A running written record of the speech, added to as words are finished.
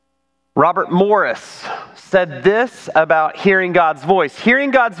Robert Morris said this about hearing God's voice.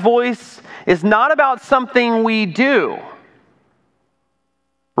 Hearing God's voice is not about something we do.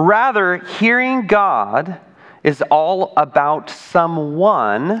 Rather, hearing God is all about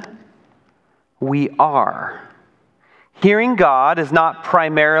someone we are. Hearing God is not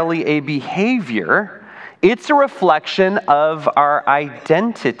primarily a behavior, it's a reflection of our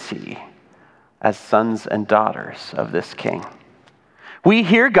identity as sons and daughters of this King. We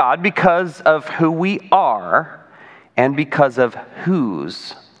hear God because of who we are and because of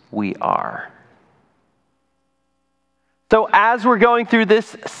whose we are. So as we're going through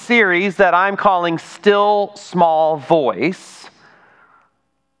this series that I'm calling Still Small Voice,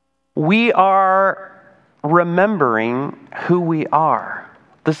 we are remembering who we are.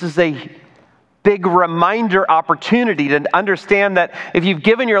 This is a big reminder opportunity to understand that if you've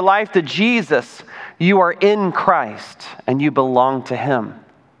given your life to Jesus, you are in Christ and you belong to Him.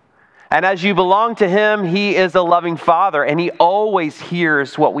 And as you belong to Him, He is a loving Father, and He always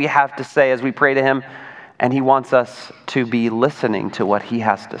hears what we have to say as we pray to Him, and He wants us to be listening to what He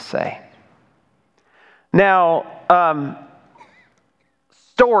has to say. Now,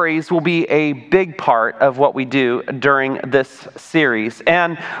 stories will be a big part of what we do during this series.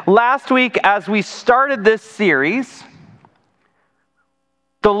 And last week, as we started this series,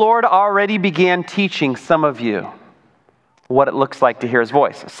 the Lord already began teaching some of you what it looks like to hear His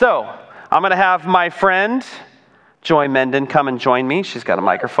voice. So, I'm going to have my friend, Joy Menden, come and join me. She's got a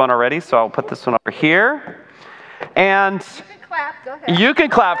microphone already, so I'll put this one over here. And you can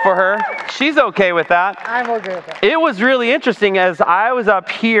clap for her. She's okay with that. I'm okay with that. It was really interesting. As I was up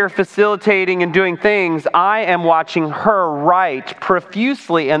here facilitating and doing things, I am watching her write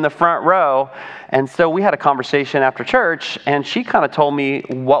profusely in the front row. And so we had a conversation after church, and she kind of told me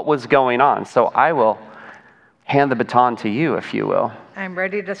what was going on. So I will hand the baton to you, if you will. I'm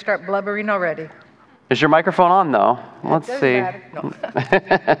ready to start blubbering already. Is your microphone on, though? Let's see. No.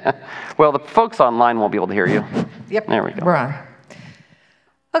 Well, the folks online won't be able to hear you. Yep. There we go. We're on.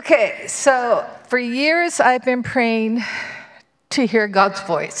 Okay, so for years I've been praying to hear God's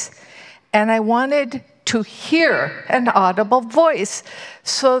voice. And I wanted to hear an audible voice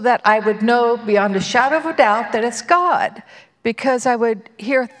so that I would know beyond a shadow of a doubt that it's God. Because I would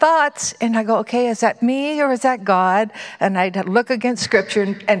hear thoughts and I go, okay, is that me or is that God? And I'd look against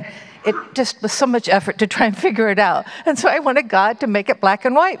Scripture and it just was so much effort to try and figure it out. And so I wanted God to make it black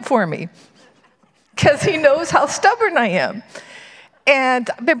and white for me because He knows how stubborn I am. And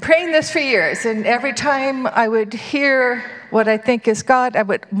I've been praying this for years. And every time I would hear what I think is God, I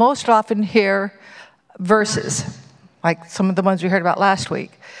would most often hear verses, like some of the ones we heard about last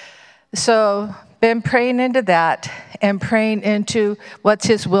week. So been praying into that and praying into what's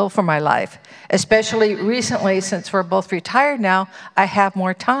His will for my life. Especially recently, since we're both retired now, I have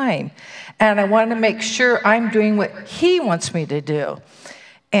more time. And I want to make sure I'm doing what He wants me to do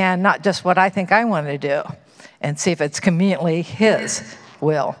and not just what I think I want to do and see if it's conveniently His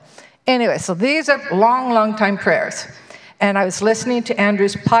will. Anyway, so these are long time prayers. And I was listening to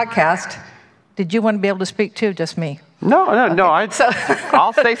Andrew's podcast. Did you want to be able to speak too, just me? No. So,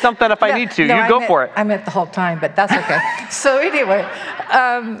 I'll say something if I need to. You go for it. I meant the whole time, but that's okay. So anyway,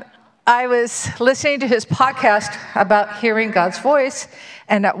 I was listening to his podcast about hearing God's voice,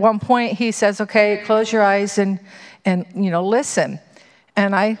 and at one point he says, okay, close your eyes and listen.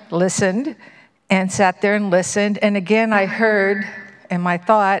 And I listened and sat there and listened, and again I heard in my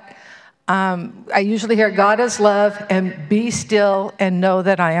thought, I usually hear God is love and be still and know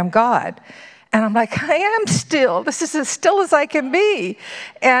that I am God. And I'm like, I am still. This is as still as I can be.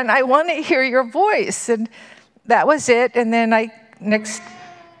 And I want to hear your voice. And that was it. And then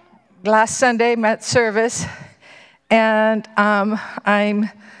last Sunday, I'm at service. And I'm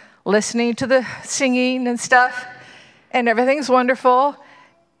listening to the singing and stuff. And everything's wonderful.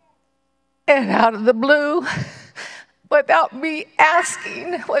 And out of the blue, without me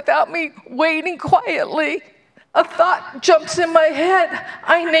asking, without me waiting quietly, a thought jumps in my head.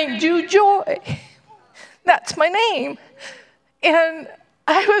 I named you Joy. That's my name. And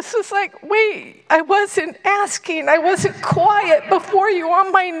I was just like, wait, I wasn't asking. I wasn't quiet before you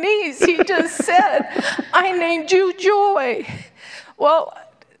on my knees. He just said, I named you Joy. Well,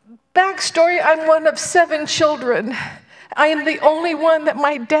 backstory, I'm one of 7 children. I am the only one that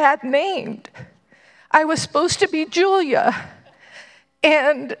my dad named. I was supposed to be Julia.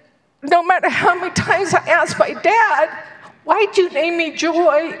 And no matter how many times I asked my dad, why'd you name me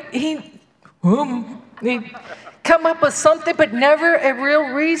Joy? He'd come up with something, but never a real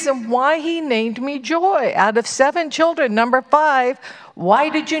reason why he named me Joy. Out of 7 children, number 5, why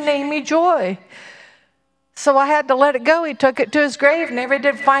did you name me Joy? So I had to let it go. He took it to his grave. Never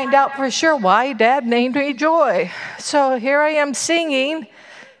did find out for sure why Dad named me Joy. So here I am singing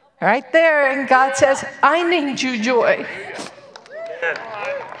right there, and God says, I named you Joy.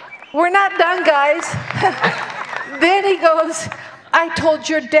 We're not done, guys. Then he goes, I told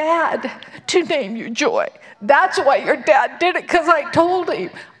your dad to name you Joy. That's why your dad did it, because I told him.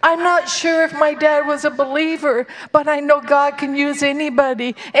 I'm not sure if my dad was a believer, but I know God can use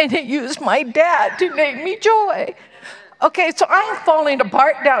anybody, and he used my dad to name me Joy. Okay, so I'm falling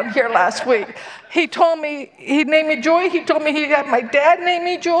apart down here last week. He told me he named me Joy. He told me he had my dad name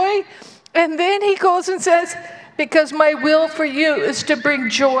me Joy. And then he goes and says, because my will for you is to bring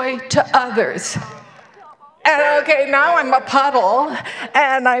joy to others. And okay, now I'm a puddle,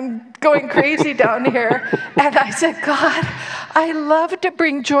 and I'm going crazy down here. And I said, God, I love to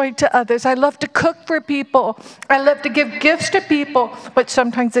bring joy to others. I love to cook for people. I love to give gifts to people, which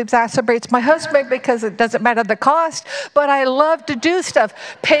sometimes exacerbates my husband because it doesn't matter the cost. But I love to do stuff.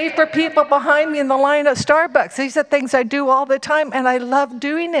 Pay for people behind me in the line at Starbucks. These are things I do all the time, and I love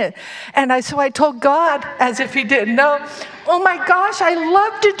doing it. And so I told God, as if he didn't know, oh my gosh, I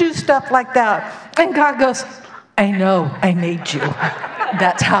love to do stuff like that. And God goes, I know, I made you.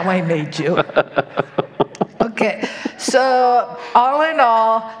 That's how I made you. Okay, so all in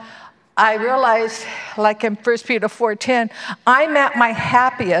all, I realized, like in 1 Peter 4:10, I'm at my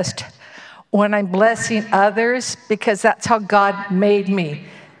happiest when I'm blessing others, because that's how God made me.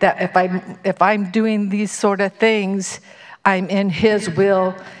 That if I'm doing these sort of things, I'm in his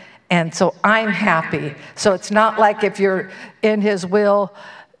will, and so I'm happy. So it's not like if you're in his will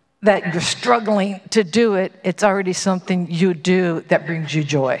that you're struggling to do it. It's already something you do that brings you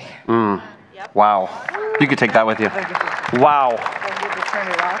joy. Wow. You could take that with you. Wow. I need to turn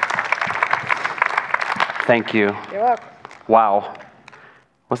it off. Thank you. You're welcome. Wow.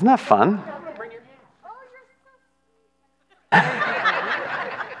 Wasn't that fun?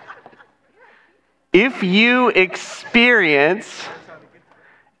 If you experience,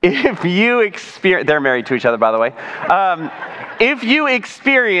 they're married to each other, by the way. If you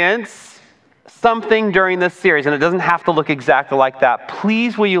experience something during this series, and it doesn't have to look exactly like that,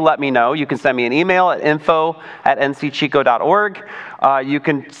 please will you let me know. You can send me an email at info@ncchico.org. You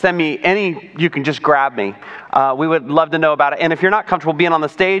can send me you can just grab me. We would love to know about it. And if you're not comfortable being on the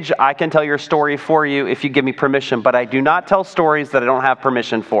stage, I can tell your story for you if you give me permission, but I do not tell stories that I don't have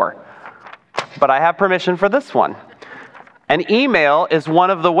permission for. But I have permission for this one. And email is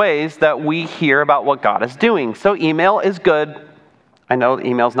one of the ways that we hear about what God is doing. So email is good. I know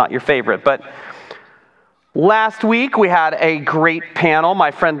email's not your favorite, but last week we had a great panel.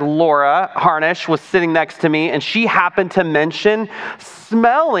 My friend Laura Harnish was sitting next to me, and she happened to mention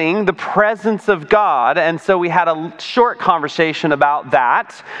smelling the presence of God. And so we had a short conversation about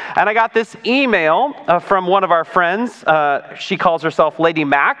that. And I got this email from one of our friends. She calls herself Lady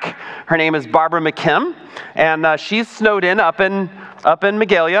Mac. Her name is Barbara McKim, and she's snowed in up in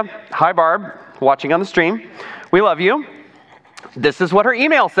Magalia. Hi, Barb, watching on the stream. We love you. This is what her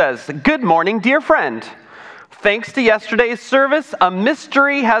email says. Good morning, dear friend. Thanks to yesterday's service, a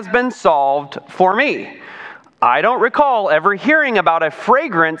mystery has been solved for me. I don't recall ever hearing about a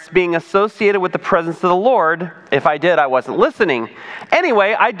fragrance being associated with the presence of the Lord. If I did, I wasn't listening.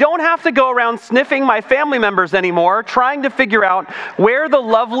 Anyway, I don't have to go around sniffing my family members anymore, trying to figure out where the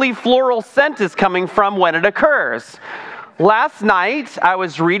lovely floral scent is coming from when it occurs. Last night, I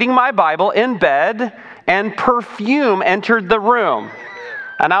was reading my Bible in bed, and perfume entered the room.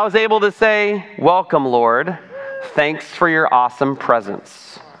 And I was able to say, welcome, Lord. Thanks for your awesome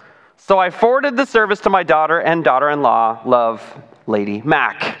presence. So I forwarded the service to my daughter and daughter-in-law. Love, Lady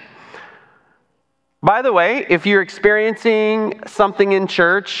Mac. By the way, if you're experiencing something in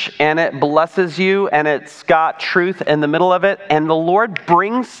church and it blesses you and it's got truth in the middle of it, and the Lord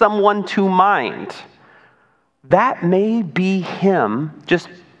brings someone to mind, that may be him just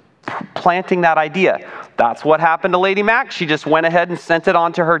planting that idea. That's what happened to Lady Mac. She just went ahead and sent it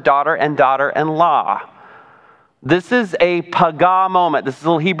on to her daughter and daughter-in-law. This is a pagah moment. This is a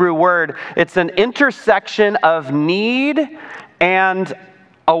little Hebrew word. It's an intersection of need and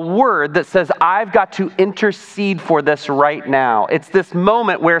a word that says, I've got to intercede for this right now. It's this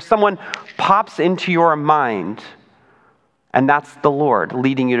moment where someone pops into your mind, and that's the Lord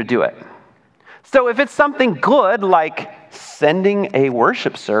leading you to do it. So if it's something good, like sending a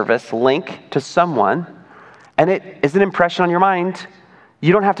worship service link to someone, and it is an impression on your mind,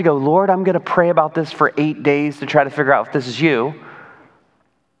 you don't have to go, Lord, I'm going to pray about this for 8 days to try to figure out if this is you.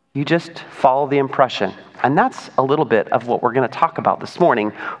 You just follow the impression. And that's a little bit of what we're going to talk about this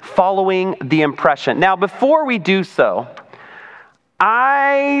morning, following the impression. Now, before we do so,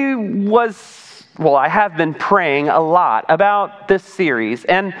 I was Well, I have been praying a lot about this series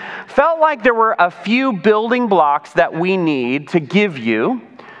and felt like there were a few building blocks that we need to give you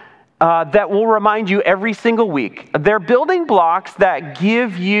that will remind you every single week. They're building blocks that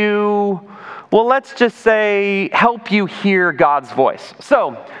give you, well, let's just say, help you hear God's voice.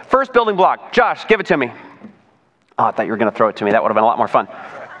 So, first building block. Josh, give it to me. Oh, I thought you were going to throw it to me. That would have been a lot more fun.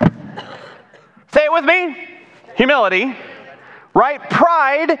 Say it with me. Humility. Right?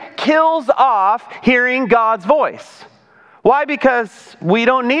 Pride kills off hearing God's voice. Why? Because we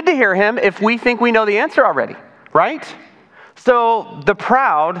don't need to hear him if we think we know the answer already, right? So the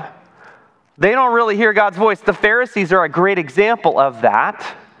proud, they don't really hear God's voice. The Pharisees are a great example of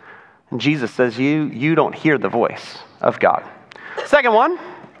that. And Jesus says, you don't hear the voice of God. Second one.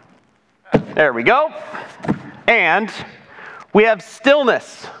 There we go. And we have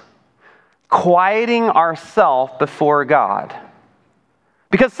stillness, quieting ourselves before God.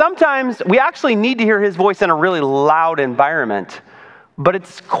 Because sometimes we actually need to hear his voice in a really loud environment, but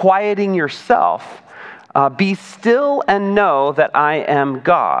it's quieting yourself. Be still and know that I am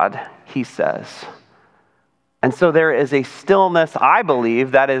God, he says. And so there is a stillness, I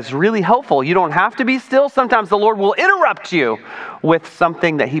believe, that is really helpful. You don't have to be still. Sometimes the Lord will interrupt you with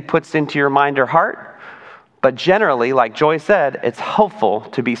something that he puts into your mind or heart. But generally, like Joy said, it's helpful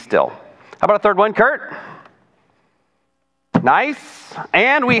to be still. How about a third one, Kurt? Nice.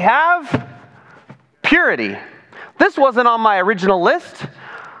 And we have purity. This wasn't on my original list.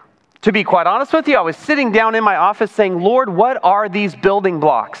 To be quite honest with you, I was sitting down in my office saying, Lord, what are these building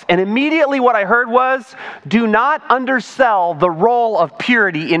blocks? And immediately what I heard was, do not undersell the role of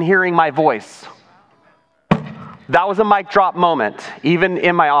purity in hearing my voice. That was a mic drop moment, even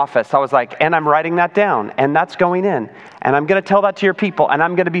in my office. I was like, and I'm writing that down, and that's going in. And I'm going to tell that to your people, and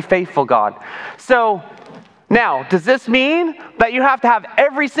I'm going to be faithful, God. So now, does this mean that you have to have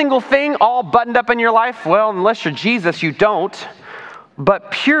every single thing all buttoned up in your life? Well, unless you're Jesus, you don't. But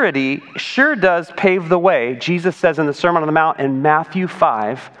purity sure does pave the way. Jesus says in the Sermon on the Mount in Matthew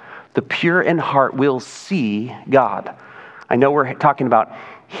 5, the pure in heart will see God. I know we're talking about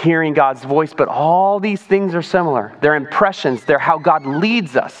hearing God's voice, but all these things are similar. They're impressions. They're how God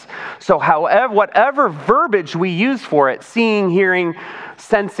leads us. So however, whatever verbiage we use for it, seeing, hearing,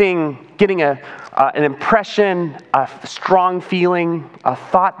 sensing, getting an impression, a strong feeling, a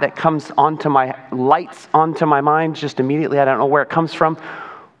thought that comes lights onto my mind just immediately. I don't know where it comes from.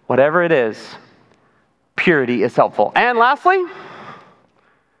 Whatever it is, purity is helpful. And lastly,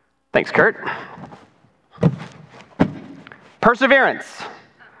 thanks, Kurt. Perseverance.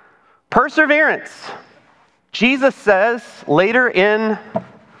 Perseverance. Jesus says later in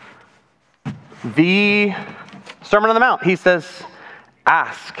the Sermon on the Mount, he says,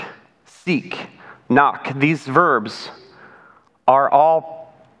 ask, seek, knock. These verbs are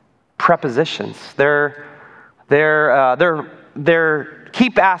all prepositions. They're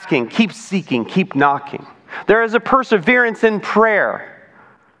keep asking, keep seeking, keep knocking. There is a perseverance in prayer.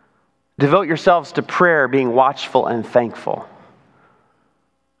 Devote yourselves to prayer, being watchful and thankful.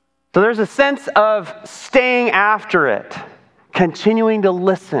 So there's a sense of staying after it, continuing to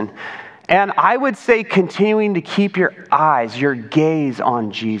listen. And I would say continuing to keep your eyes, your gaze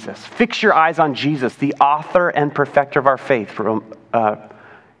on Jesus. Fix your eyes on Jesus, the author and perfecter of our faith,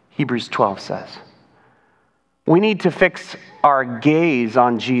 Hebrews 12 says. We need to fix our gaze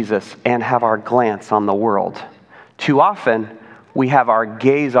on Jesus and have our glance on the world. Too often, we have our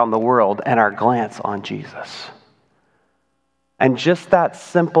gaze on the world and our glance on Jesus. And just that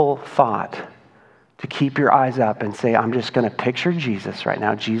simple thought to keep your eyes up and say, I'm just going to picture Jesus right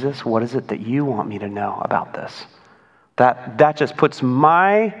now. Jesus, what is it that you want me to know about this? That just puts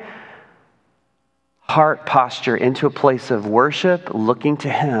my heart posture into a place of worship, looking to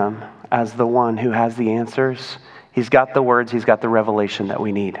him as the one who has the answers. He's got the words, he's got the revelation that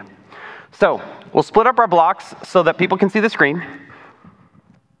we need. So we'll split up our blocks so that people can see the screen.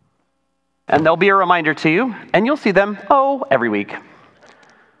 And there'll be a reminder to you, and you'll see them, every week.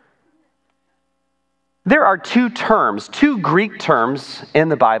 There are two Greek terms in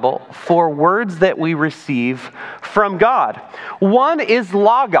the Bible for words that we receive from God. One is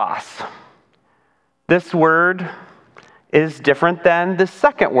logos. This word is different than the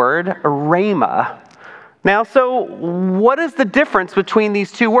second word, rhema. Now, so what is the difference between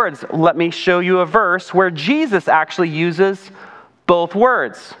these two words? Let me show you a verse where Jesus actually uses both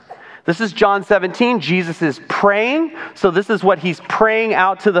words. This is John 17. Jesus is praying. So this is what he's praying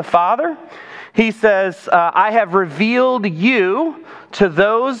out to the Father. He says, I have revealed you to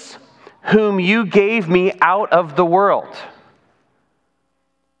those whom you gave me out of the world.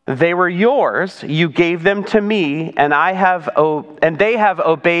 They were yours. You gave them to me, and they have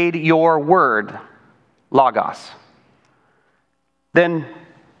obeyed your word. Logos. Then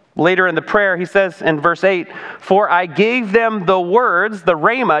later in the prayer, he says in verse 8, "For I gave them the words, the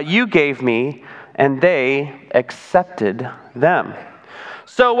rhema you gave me, and they accepted them."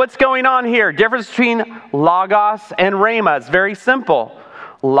 So what's going on here? Difference between Logos and rhema is very simple.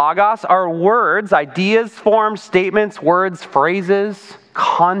 Logos are words, ideas, forms, statements, words, phrases,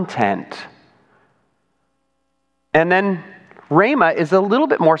 content. And then rhema is a little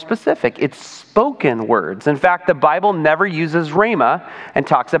bit more specific. It's spoken words. In fact, the Bible never uses rhema and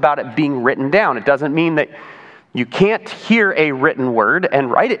talks about it being written down. It doesn't mean that you can't hear a written word and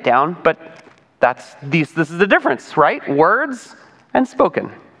write it down, but this is the difference, right? Words and spoken,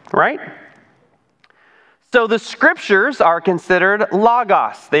 right? So the scriptures are considered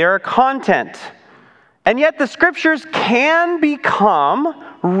logos. They are content. And yet the scriptures can become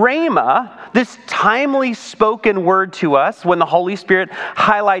rhema, this timely spoken word to us when the Holy Spirit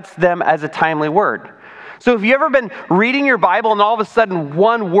highlights them as a timely word. So have you ever been reading your Bible and all of a sudden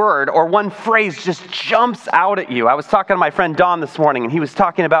one word or one phrase just jumps out at you? I was talking to my friend Don this morning, and he was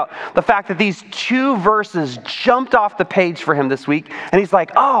talking about the fact that these 2 verses jumped off the page for him this week. And he's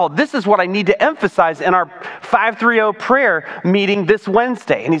like, oh, this is what I need to emphasize in our 530 prayer meeting this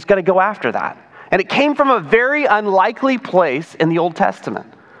Wednesday. And he's going to go after that. And it came from a very unlikely place in the Old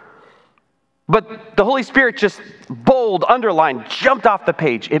Testament. But the Holy Spirit just bold, underlined, jumped off the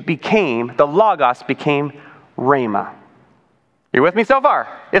page. The Logos became rhema. You with me so far?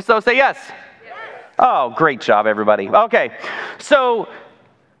 If so, say yes. Yes. Oh, great job, everybody. Okay, so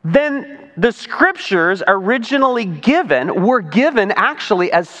then the scriptures originally were given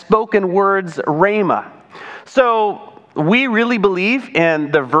actually as spoken words, rhema. So we really believe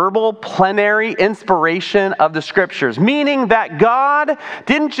in the verbal plenary inspiration of the scriptures, meaning that God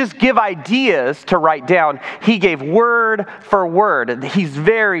didn't just give ideas to write down. He gave word for word. He's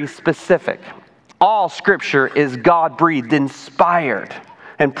very specific. All scripture is God-breathed, inspired,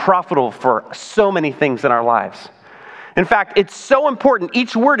 and profitable for so many things in our lives. In fact, it's so important.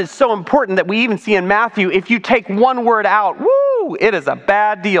 Each word is so important that we even see in Matthew, if you take one word out, it is a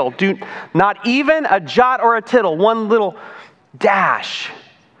bad deal. Not even a jot or a tittle, one little dash.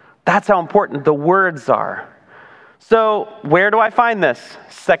 That's how important the words are. So where do I find this?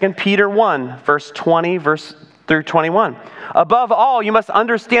 2 Peter 1, verse 20 through 21. Above all, you must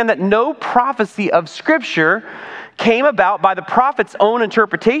understand that no prophecy of Scripture came about by the prophet's own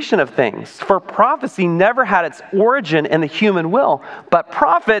interpretation of things. For prophecy never had its origin in the human will, but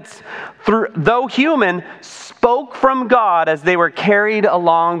prophets, though human, spoke from God as they were carried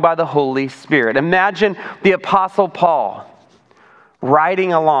along by the Holy Spirit. Imagine the Apostle Paul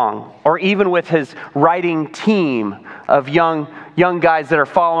riding along, or even with his writing team of young guys that are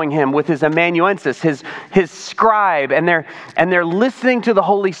following him, with his amanuensis, his scribe, and they're listening to the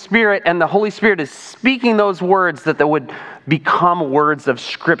Holy Spirit, and the Holy Spirit is speaking those words that would become words of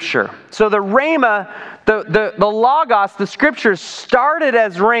Scripture. So the rhema, the logos, the Scriptures started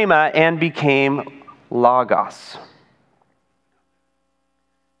as rhema and became logos.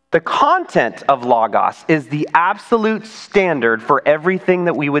 The content of logos is the absolute standard for everything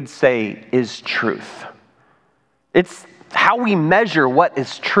that we would say is truth. It's how we measure what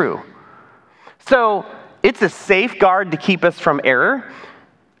is true. So it's a safeguard to keep us from error.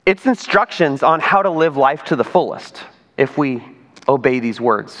 It's instructions on how to live life to the fullest if we obey these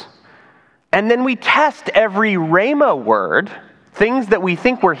words. And then we test every rhema word, things that we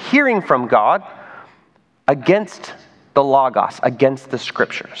think we're hearing from God, against the logos, against the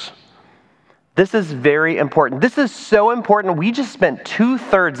scriptures. This is very important. This is so important. We just spent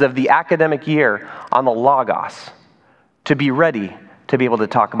 2/3 of the academic year on the logos to be ready to be able to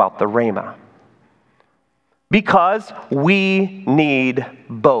talk about the rhema. Because we need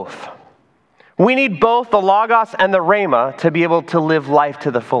both. We need both the logos and the rhema to be able to live life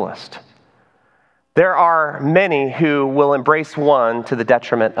to the fullest. There are many who will embrace one to the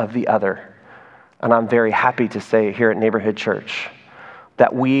detriment of the other. And I'm very happy to say here at Neighborhood Church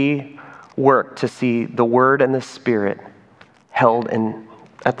that we work to see the Word and the Spirit held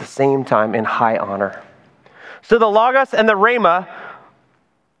at the same time in high honor. So the logos and the rhema,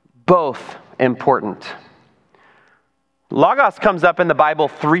 both important. Logos comes up in the Bible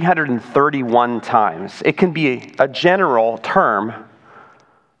 331 times. It can be a general term,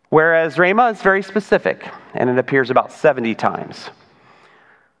 whereas rhema is very specific, and it appears about 70 times.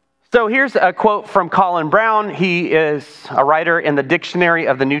 So here's a quote from Colin Brown. He is a writer in the Dictionary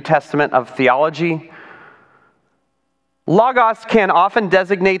of the New Testament of Theology. Logos can often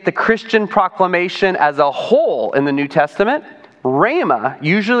designate the Christian proclamation as a whole in the New Testament. Rhema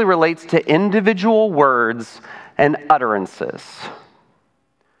usually relates to individual words and utterances.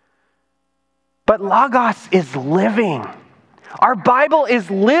 But Logos is living. Our Bible is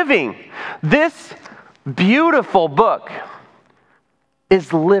living. This beautiful book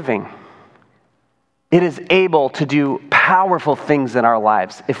is living. It is able to do powerful things in our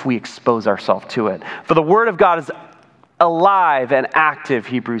lives if we expose ourselves to it. For the Word of God is alive and active,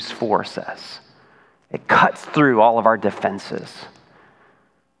 Hebrews 4 says. It cuts through all of our defenses.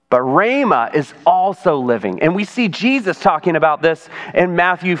 But Rhema is also living. And we see Jesus talking about this in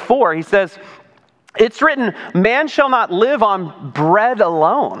Matthew 4. He says, it's written, man shall not live on bread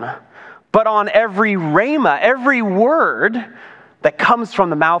alone, but on every Rhema, every word that comes from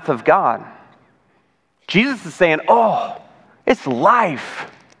the mouth of God. Jesus is saying, oh, it's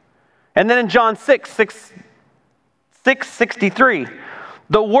life. And then in John 6:63,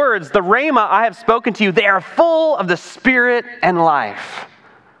 the words, the Rhema I have spoken to you, they are full of the Spirit and life.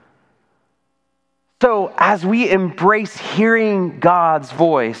 So as we embrace hearing God's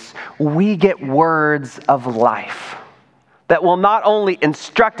voice, we get words of life that will not only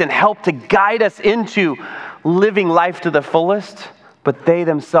instruct and help to guide us into living life to the fullest, but they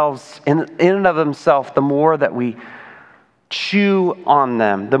themselves, in and of themselves, the more that we chew on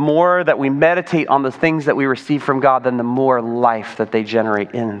them, the more that we meditate on the things that we receive from God, then the more life that they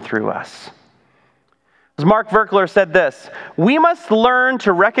generate in and through us. As Mark Verkler said this, we must learn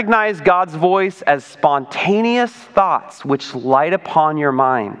to recognize God's voice as spontaneous thoughts which light upon your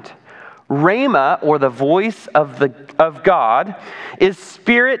mind. Rhema, or the voice of God, is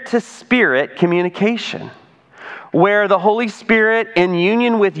spirit-to-spirit communication, where the Holy Spirit, in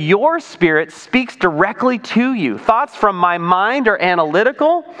union with your spirit, speaks directly to you. Thoughts from my mind are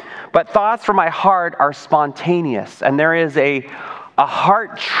analytical, but thoughts from my heart are spontaneous. And there is a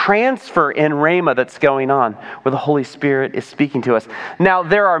heart transfer in Rhema that's going on, where the Holy Spirit is speaking to us. Now,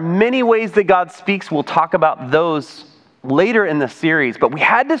 there are many ways that God speaks. We'll talk about those later in the series, but we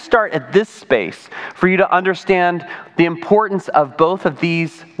had to start at this space for you to understand the importance of both of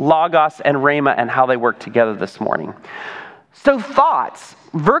these, Logos and Rhema, and how they work together this morning. So thoughts.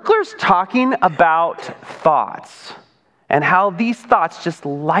 Verkler's talking about thoughts and how these thoughts just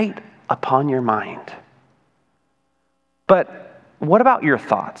light upon your mind. But what about your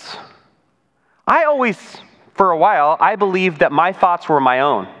thoughts? For a while, I believed that my thoughts were my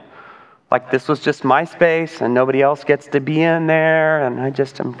own. Like this was just my space and nobody else gets to be in there and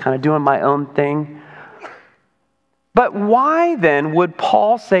I'm kind of doing my own thing. But why then would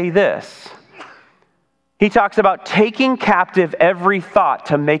Paul say this? He talks about taking captive every thought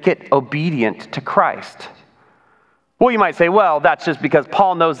to make it obedient to Christ. Well, you might say, well, that's just because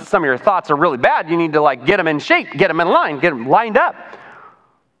Paul knows that some of your thoughts are really bad. You need to get them in shape, get them in line, get them lined up.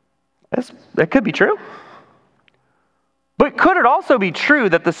 That could be true. But could it also be true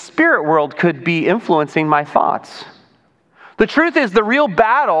that the spirit world could be influencing my thoughts? The truth is, the real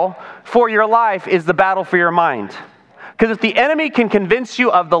battle for your life is the battle for your mind. Because if the enemy can convince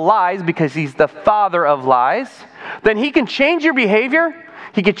you of the lies, because he's the father of lies, then he can change your behavior.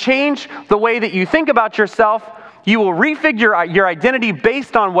 He can change the way that you think about yourself. You will refigure your identity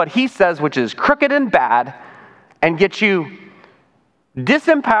based on what he says, which is crooked and bad, and get you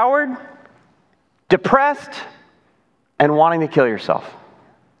disempowered, depressed, and wanting to kill yourself.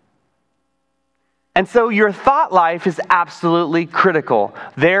 And so your thought life is absolutely critical.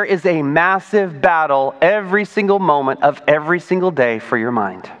 There is a massive battle every single moment of every single day for your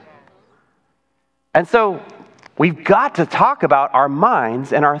mind. And so we've got to talk about our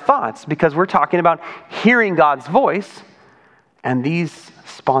minds and our thoughts because we're talking about hearing God's voice and these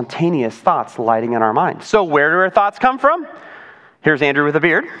spontaneous thoughts lighting in our mind. So where do our thoughts come from? Here's Andrew with a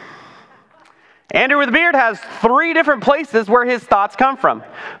beard. Andrew with a beard has 3 different places where his thoughts come from.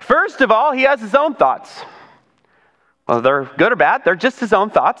 First of all, he has his own thoughts. Well, they're good or bad, they're just his own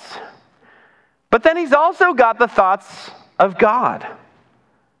thoughts. But then he's also got the thoughts of God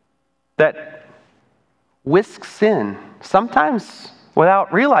that whisks in. Sometimes,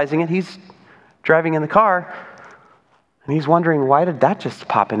 without realizing it, he's driving in the car and he's wondering, why did that just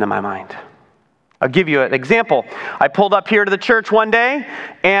pop into my mind? I'll give you an example. I pulled up here to the church one day,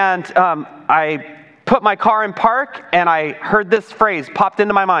 and I put my car in park, and I heard this phrase popped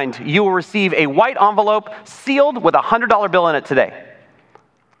into my mind. You will receive a white envelope sealed with a $100 bill in it today.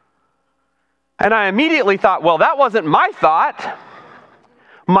 And I immediately thought, well, that wasn't my thought.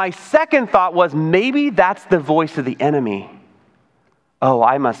 My second thought was, maybe that's the voice of the enemy. Oh,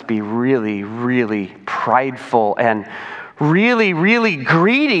 I must be really, really prideful and really, really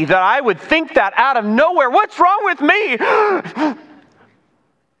greedy that I would think that out of nowhere. What's wrong with me?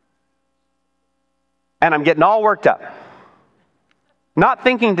 And I'm getting all worked up. Not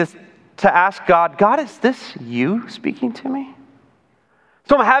thinking to ask God, is this you speaking to me?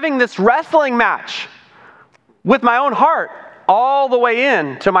 So I'm having this wrestling match with my own heart all the way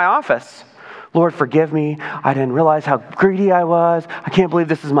in to my office. Lord, forgive me. I didn't realize how greedy I was. I can't believe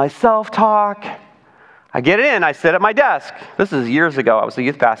this is my self-talk. I get in. I sit at my desk. This is years ago. I was a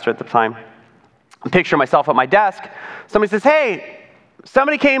youth pastor at the time. I picture myself at my desk. Somebody says, hey,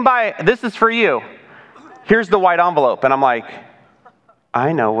 somebody came by. This is for you. Here's the white envelope. And I'm like,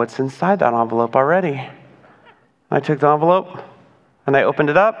 I know what's inside that envelope already. I took the envelope and I opened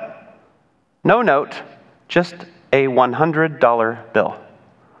it up. No note, just a $100 bill.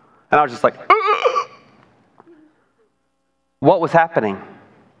 And I was just like, what was happening?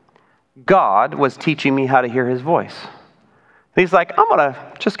 God was teaching me how to hear his voice. He's like, I'm going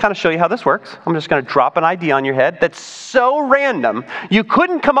to just kind of show you how this works. I'm just going to drop an idea on your head that's so random, you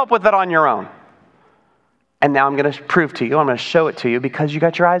couldn't come up with it on your own. And now I'm going to prove to you, I'm going to show it to you because you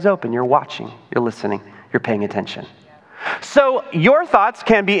got your eyes open, you're watching, you're listening, you're paying attention. So your thoughts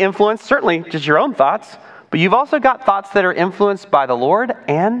can be influenced, certainly just your own thoughts, but you've also got thoughts that are influenced by the Lord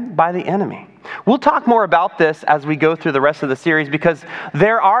and by the enemy. We'll talk more about this as we go through the rest of the series because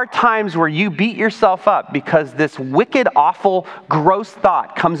there are times where you beat yourself up because this wicked, awful, gross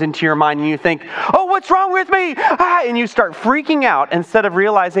thought comes into your mind and you think, oh, what's wrong with me? And you start freaking out instead of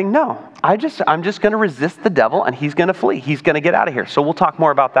realizing, no, I'm just going to resist the devil and he's going to flee. He's going to get out of here. So we'll talk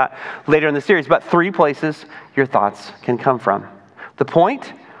more about that later in the series. But 3 places your thoughts can come from. The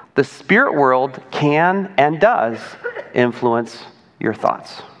point, the spirit world can and does influence your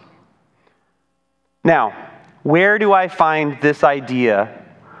thoughts. Now, where do I find this idea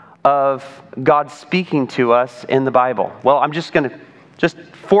of God speaking to us in the Bible? Well, I'm just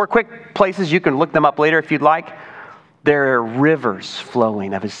 4 quick places. You can look them up later if you'd like. There are rivers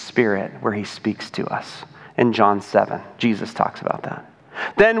flowing of his spirit where he speaks to us. In John 7, Jesus talks about that.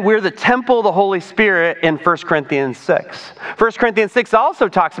 Then we're the temple of the Holy Spirit in 1 Corinthians 6. 1 Corinthians 6 also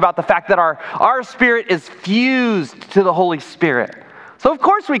talks about the fact that our spirit is fused to the Holy Spirit. So of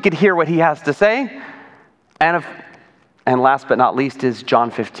course we could hear what he has to say. And last but not least is John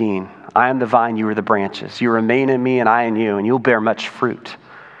 15. I am the vine, you are the branches. You remain in me and I in you, and you'll bear much fruit.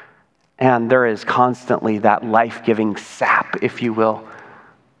 And there is constantly that life-giving sap, if you will,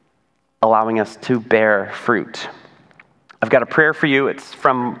 allowing us to bear fruit. I've got a prayer for you. It's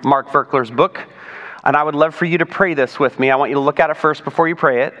from Mark Virkler's book. And I would love for you to pray this with me. I want you to look at it first before you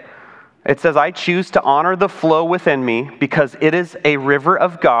pray it. It says, I choose to honor the flow within me because it is a river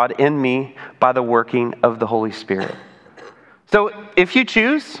of God in me by the working of the Holy Spirit. So if you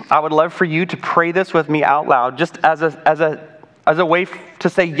choose, I would love for you to pray this with me out loud, just as a way to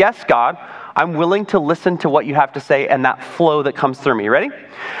say, yes, God, I'm willing to listen to what you have to say and that flow that comes through me. Ready?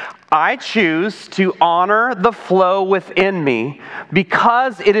 I choose to honor the flow within me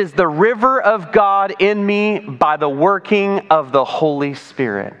because it is the river of God in me by the working of the Holy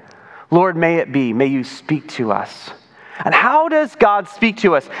Spirit. Lord, may it be. May you speak to us. And how does God speak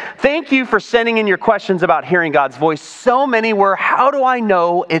to us? Thank you for sending in your questions about hearing God's voice. So many were, how do I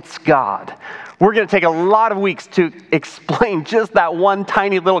know it's God? We're going to take a lot of weeks to explain just that one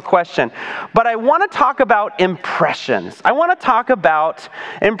tiny little question. But I want to talk about impressions. I want to talk about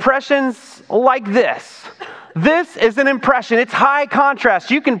impressions like this. This is an impression. It's high contrast.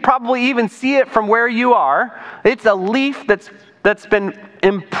 You can probably even see it from where you are. It's a leaf that's been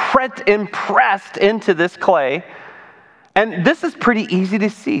impressed into this clay. And this is pretty easy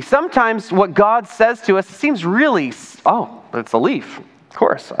to see. Sometimes what God says to us seems really, it's a leaf. Of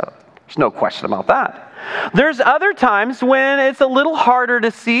course, there's no question about that. There's other times when it's a little harder to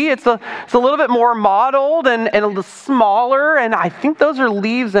see. It's a little bit more mottled and a little smaller. And I think those are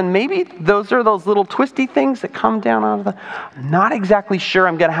leaves, and maybe those are those little twisty things that come down out of the... I'm not exactly sure.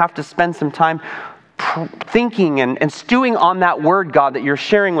 I'm going to have to spend some time thinking and stewing on that word, God, that you're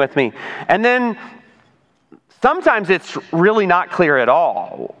sharing with me. And then sometimes it's really not clear at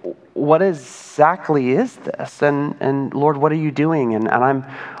all. What exactly is this? And Lord, what are you doing? And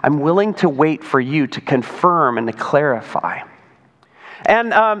I'm willing to wait for you to confirm and to clarify.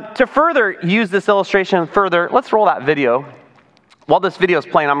 And to further use this illustration further, let's roll that video. While this video is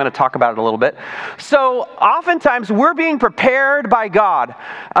playing, I'm going to talk about it a little bit. So oftentimes we're being prepared by God,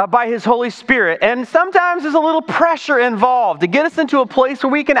 by his Holy Spirit. And sometimes there's a little pressure involved to get us into a place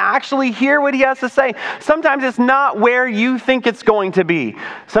where we can actually hear what he has to say. Sometimes it's not where you think it's going to be.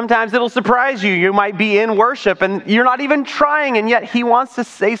 Sometimes it'll surprise you. You might be in worship and you're not even trying, and yet he wants to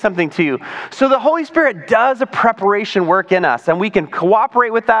say something to you. So the Holy Spirit does a preparation work in us, and we can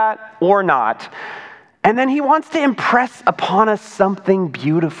cooperate with that or not. And then he wants to impress upon us something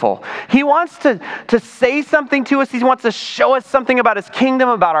beautiful. He wants to say something to us. He wants to show us something about his kingdom,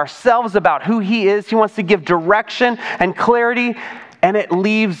 about ourselves, about who he is. He wants to give direction and clarity. and it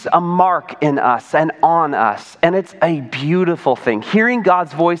leaves a mark in us and on us. And it's a beautiful thing. Hearing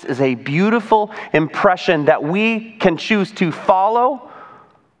God's voice is a beautiful impression that we can choose to follow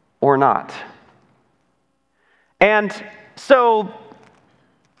or not. And so,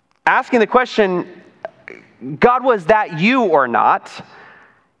 asking the question, God, was that you or not?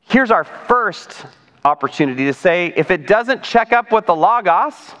 Here's our first opportunity to say, if it doesn't check up with the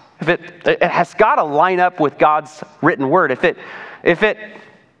Logos, if it has got to line up with God's written word. If it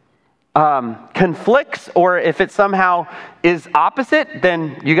conflicts or if it somehow is opposite,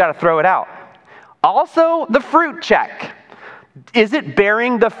 then you got to throw it out. Also, the fruit check. Is it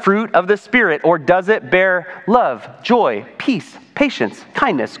bearing the fruit of the Spirit, or does it bear love, joy, peace, patience,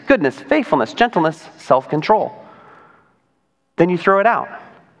 kindness, goodness, faithfulness, gentleness, self-control? Then you throw it out.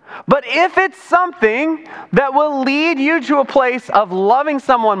 But if it's something that will lead you to a place of loving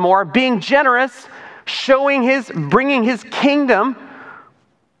someone more, being generous, bringing his kingdom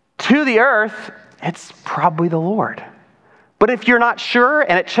to the earth, it's probably the Lord. But if you're not sure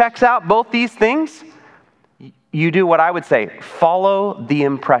and it checks out both these things, you do what I would say, follow the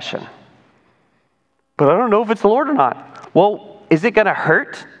impression. But I don't know if it's the Lord or not. Well, is it going to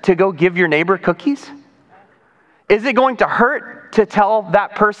hurt to go give your neighbor cookies? Is it going to hurt to tell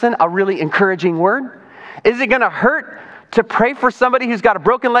that person a really encouraging word? Is it going to hurt to pray for somebody who's got a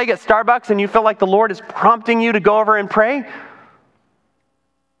broken leg at Starbucks and you feel like the Lord is prompting you to go over and pray?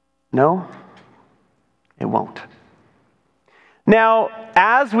 No, it won't. Now,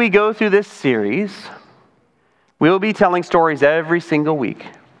 as we go through this series, we will be telling stories every single week.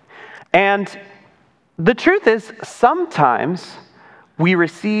 And the truth is, sometimes we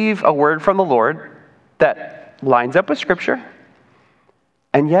receive a word from the Lord that lines up with Scripture,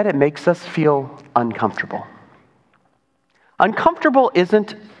 and yet it makes us feel uncomfortable. Uncomfortable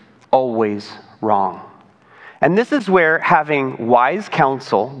isn't always wrong. And this is where having wise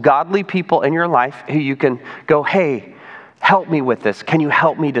counsel, godly people in your life who you can go, hey, help me with this. Can you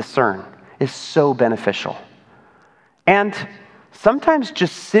help me discern? Is so beneficial. And sometimes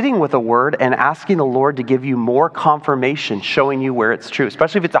just sitting with a word and asking the Lord to give you more confirmation, showing you where it's true,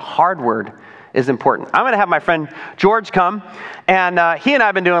 especially if it's a hard word, is important. I'm going to have my friend George come, and he and I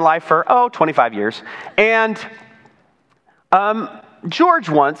have been doing life for, 25 years. And George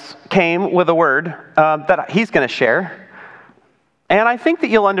once came with a word that he's going to share, and I think that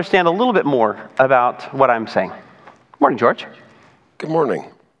you'll understand a little bit more about what I'm saying. Morning, George. Good morning.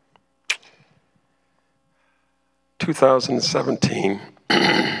 2017,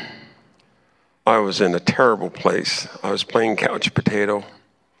 I was in a terrible place. I was playing couch potato.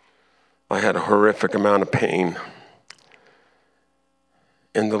 I had a horrific amount of pain.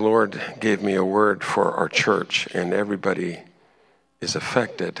 And the Lord gave me a word for our church, and everybody is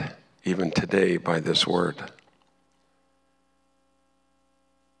affected, even today, by this word.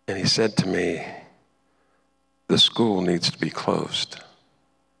 And he said to me, the school needs to be closed.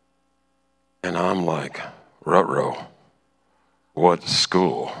 And I'm like, ruh-roh, what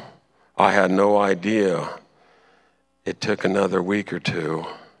school? I had no idea. It took another week or two.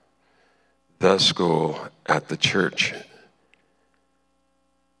 The school at the church.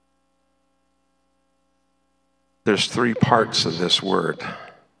 There's 3 parts of this word.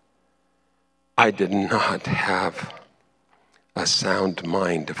 I did not have a sound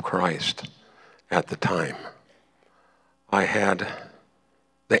mind of Christ at the time. I had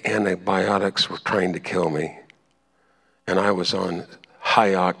the antibiotics were trying to kill me, and I was on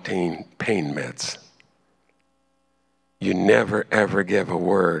high-octane pain meds. You never, ever give a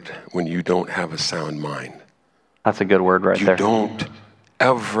word when you don't have a sound mind. That's a good word right there. You don't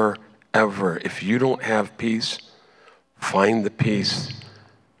ever, if you don't have peace, find the peace,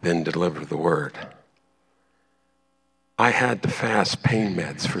 then deliver the word. I had to fast pain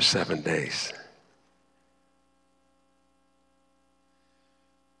meds for 7 days.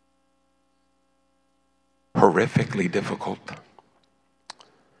 Horrifically difficult.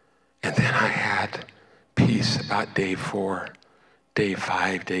 And then I had peace about day 4, day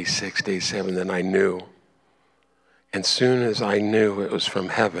 5, day 6, day 7, then I knew. And soon as I knew it was from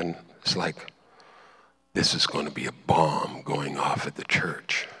heaven, it's like, this is going to be a bomb going off at the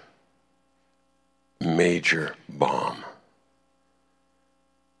church. Major bomb.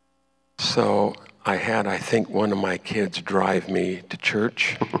 So I had, I think, one of my kids drive me to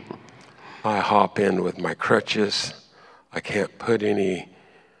church. I hop in with my crutches. I can't put any,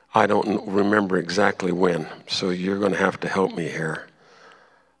 I don't remember exactly when, so you're going to have to help me here.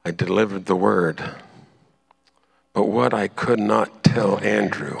 I delivered the word. But what I could not tell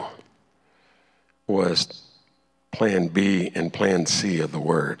Andrew was plan B and plan C of the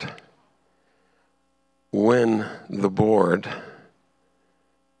word. When the board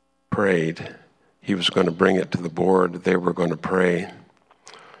prayed. He was going to bring it to the board. They were going to pray.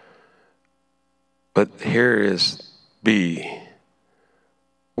 But here is B.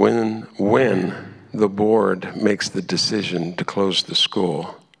 When the board makes the decision to close the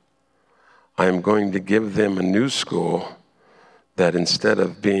school, I am going to give them a new school that instead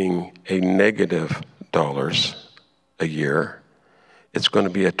of being a negative dollars a year, it's going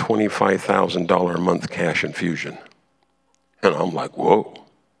to be a $25,000 a month cash infusion. And I'm like, whoa,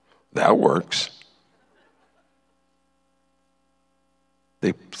 that works.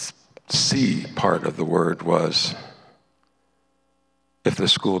 The C part of the word was, if the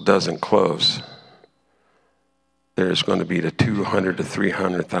school doesn't close, there's going to be the $200,000 to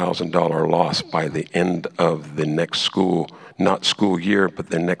 $300,000 loss by the end of the next school, not school year,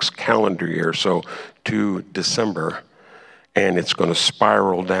 but the next calendar year, so to December, and it's going to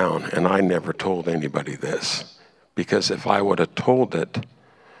spiral down. And I never told anybody this, because if I would have told it,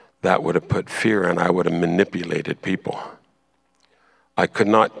 that would have put fear and I would have manipulated people. I could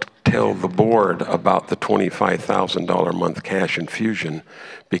not tell the board about the $25,000 a month cash infusion,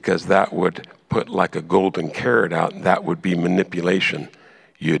 because that would put like a golden carrot out. That would be manipulation.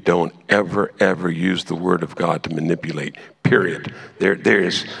 You don't ever use the word of God to manipulate, period.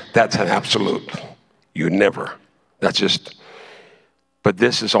 That's an absolute. You never. That's just, but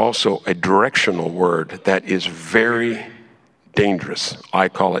this is also a directional word that is very dangerous. I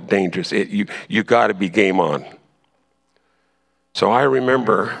call it dangerous. You got to be game on. So I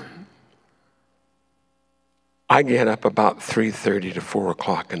remember I get up about 3:30 to 4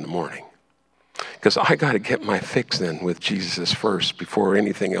 o'clock in the morning, because I got to get my fix in with Jesus first before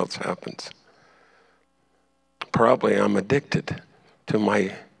anything else happens. Probably I'm addicted to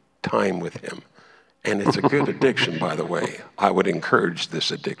my time with him. And it's a good addiction, by the way. I would encourage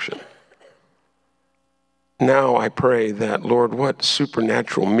this addiction. Now I pray that, Lord, what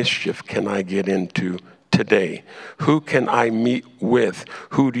supernatural mischief can I get into today? Who can I meet with?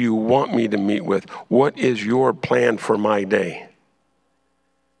 Who do you want me to meet with? What is your plan for my day?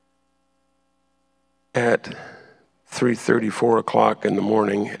 At 3:30, 4 o'clock in the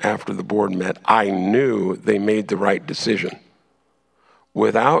morning after the board met, I knew they made the right decision.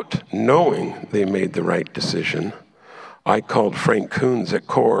 Without knowing they made the right decision, I called Frank Coons at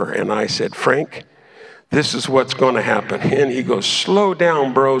CORE and I said, Frank, this is what's going to happen. And he goes, slow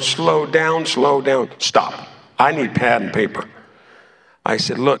down, bro, slow down, stop. I need pad and paper. I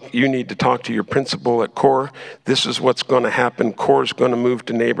said, look, you need to talk to your principal at CORE. This is what's going to happen. CORE's going to move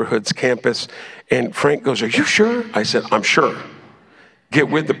to Neighborhoods Campus. And Frank goes, are you sure? I said, I'm sure. Get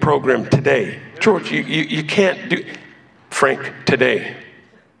with the program today. George, you can't do, Frank, today.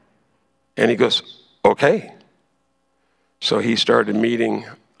 And he goes, okay. So he started meeting.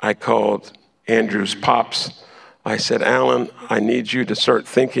 I called Andrew's pops. I said, Alan, I need you to start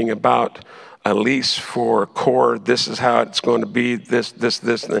thinking about a lease for CORE. This is how it's going to be, this.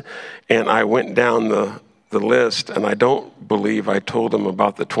 And I went down the list, and I don't believe I told him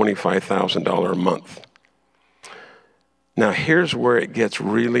about the $25,000 a month. Now, here's where it gets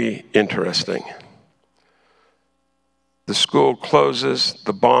really interesting. The school closes,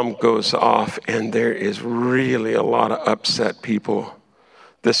 the bomb goes off, and there is really a lot of upset people.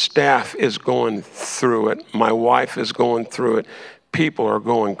 The staff is going through it. My wife is going through it. People are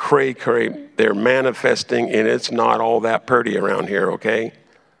going cray-cray. They're manifesting, and it's not all that pretty around here, okay?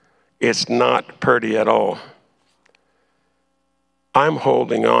 It's not pretty at all. I'm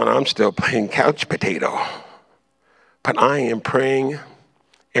holding on. I'm still playing couch potato. But I am praying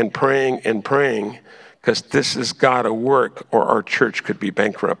and praying and praying, because this has got to work or our church could be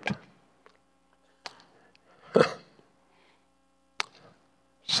bankrupt.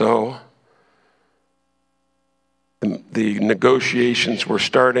 So the negotiations were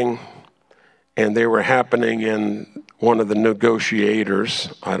starting, and they were happening, and one of the negotiators,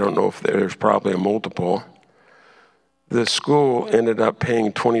 I don't know if there's probably a multiple, the school ended up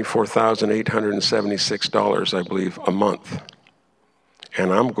paying $24,876, I believe, a month.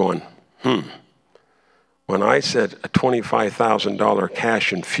 And I'm going, When I said a $25,000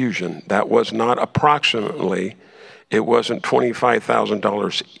 cash infusion, that was not approximately, it wasn't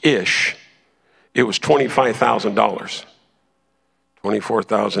 $25,000-ish. It was $25,000.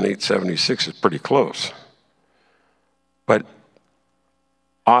 $24,876 is pretty close. But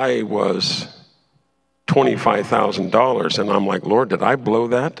I was $25,000, and I'm like, Lord, did I blow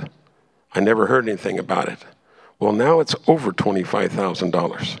that? I never heard anything about it. Well, now it's over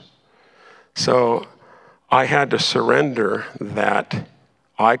 $25,000. So I had to surrender that,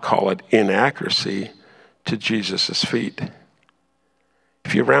 I call it inaccuracy, to Jesus' feet.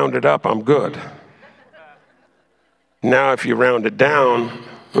 If you round it up, I'm good. Now, if you round it down,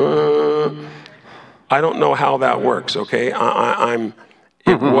 I don't know how that works, okay?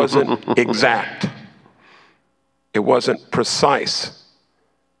 It wasn't exact. It wasn't precise.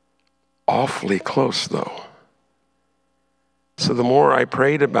 Awfully close, though. So the more I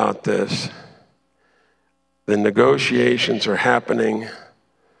prayed about this, the negotiations are happening.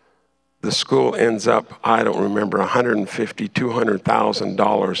 The school ends up, I don't remember, $150,000,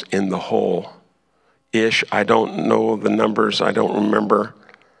 $200,000 in the hole-ish. I don't know the numbers. I don't remember.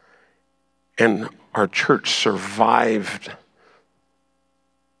 And our church survived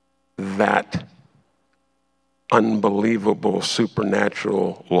that unbelievable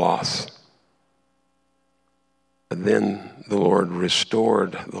supernatural loss. And then the Lord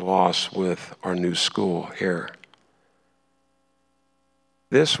restored the loss with our new school here.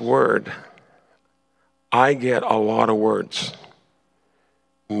 This word, I get a lot of words.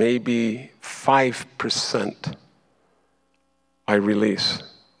 Maybe 5% I release.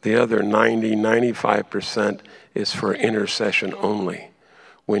 The other 95% is for intercession only.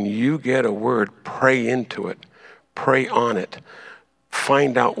 When you get a word, pray into it, pray on it,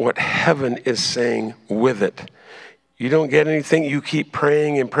 find out what heaven is saying with it. You don't get anything, you keep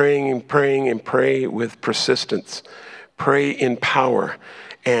praying and praying and praying and pray with persistence. Pray in power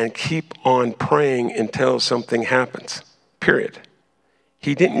and keep on praying until something happens, period.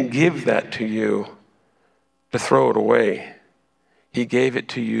 He didn't give that to you to throw it away. He gave it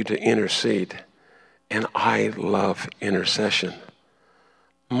to you to intercede. And I love intercession.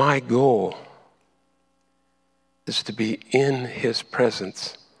 My goal is to be in his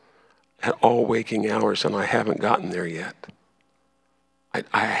presence at all waking hours, and I haven't gotten there yet.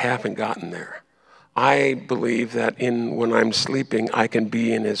 I haven't gotten there. I believe that when I'm sleeping, I can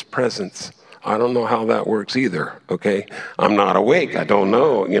be in his presence. I don't know how that works either, okay? I'm not awake. I don't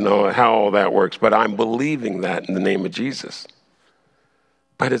know, how all that works, but I'm believing that in the name of Jesus.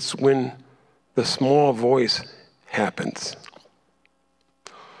 But it's when the small voice happens.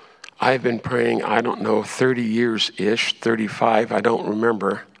 I've been praying, 30 years-ish, 35, I don't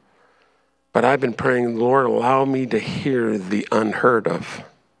remember. But I've been praying, Lord, allow me to hear the unheard of.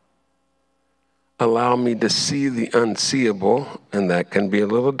 Allow me to see the unseeable, and that can be a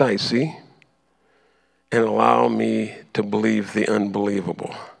little dicey. And allow me to believe the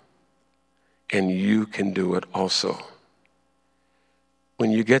unbelievable. And you can do it also.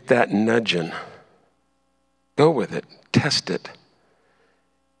 When you get that nudging, go with it, test it.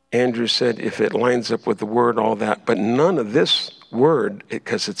 Andrew said, if it lines up with the word, all that, but none of this word,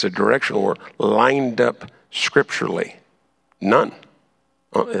 because it's a directional word, lined up scripturally. None,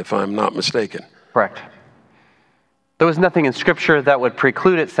 if I'm not mistaken. Correct. There was nothing in Scripture that would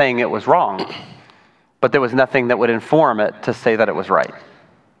preclude it saying it was wrong, but there was nothing that would inform it to say that it was right.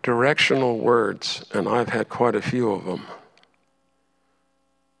 Directional words, and I've had quite a few of them,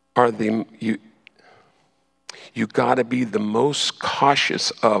 are you got to be the most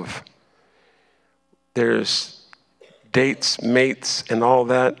cautious of. There's dates, mates, and all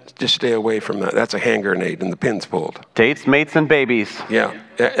that. Just stay away from that. That's a hand grenade and the pin's pulled. Dates, mates, and babies. Yeah.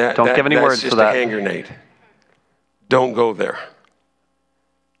 Don't give any words for that. That's just a hand grenade. Don't go there.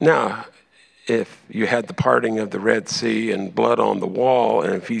 Now, if you had the parting of the Red Sea and blood on the wall,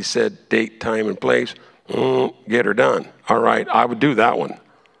 and if he said date, time, and place, get her done. All right, I would do that one.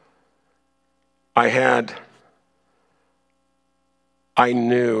 I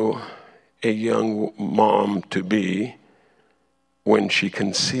knew a young mom-to-be when she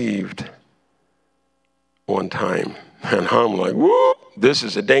conceived one time. And I'm like, whoa, this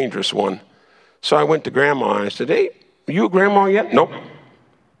is a dangerous one. So I went to Grandma and I said, hey, are you a grandma yet? Nope.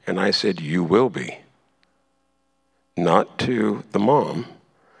 And I said, you will be. Not to the mom.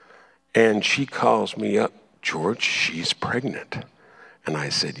 And she calls me up, George, she's pregnant. And I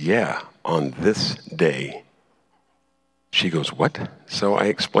said, yeah, on this day. She goes, what? So I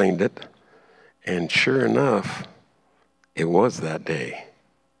explained it. And sure enough, it was that day.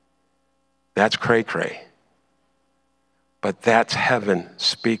 That's cray-cray. But that's heaven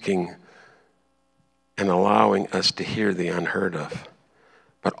speaking and allowing us to hear the unheard of.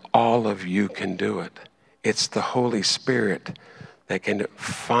 But all of you can do it. It's the Holy Spirit that can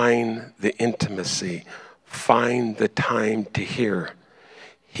find the intimacy, find the time to hear.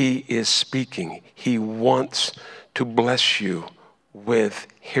 He is speaking. He wants to bless you with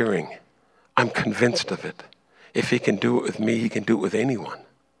hearing. I'm convinced of it. If he can do it with me, he can do it with anyone.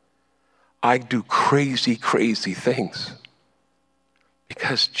 I do crazy, crazy things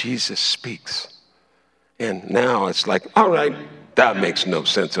because Jesus speaks. And now it's like, all right, that makes no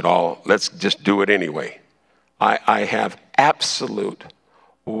sense at all. Let's just do it anyway. I have absolute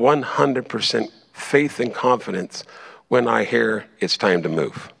 100% faith and confidence when I hear it's time to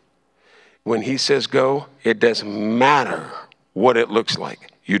move. When he says go, it doesn't matter what it looks like.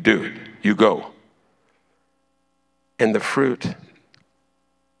 You do it. You go. And the fruit,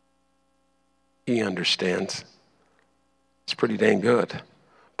 he understands. It's pretty dang good.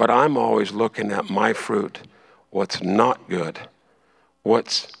 But I'm always looking at my fruit, what's not good,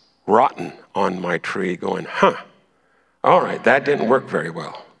 what's rotten on my tree, going, all right, that didn't work very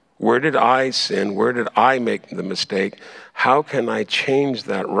well. Where did I sin? Where did I make the mistake? How can I change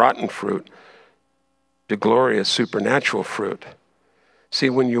that rotten fruit to glorious supernatural fruit?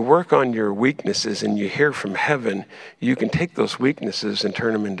 See, when you work on your weaknesses and you hear from heaven, you can take those weaknesses and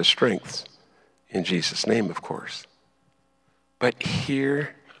turn them into strengths. In Jesus' name, of course. But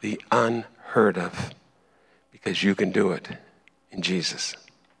hear the unheard of, because you can do it in Jesus.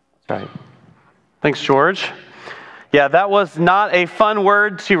 Right. Thanks, George. Yeah, that was not a fun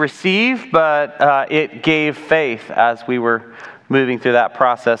word to receive, but it gave faith as we were moving through that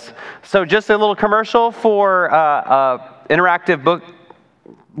process. So just a little commercial for interactive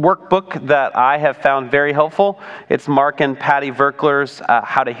workbook that I have found very helpful. It's Mark and Patty Verkler's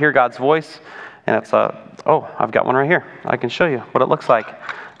How to Hear God's Voice. And it's I've got one right here. I can show you what it looks like.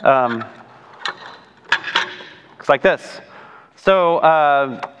 Looks like this.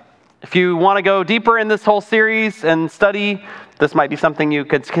 So if you want to go deeper in this whole series and study, this might be something you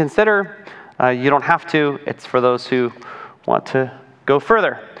could consider. You don't have to. It's for those who want to go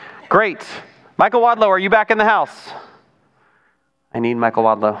further. Great. Michael Wadlow, are you back in the house? I need Michael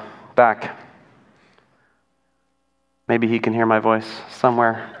Wadlow back. Maybe he can hear my voice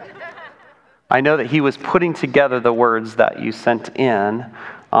somewhere. I know that he was putting together the words that you sent in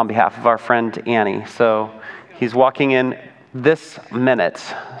on behalf of our friend Annie. So he's walking in this minute.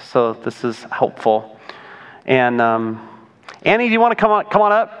 So this is helpful. And Annie, do you want to come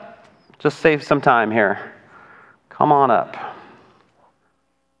on up? Just save some time here. Come on up.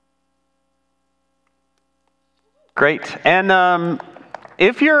 Great. And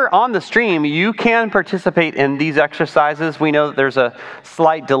if you're on the stream, you can participate in these exercises. We know that there's a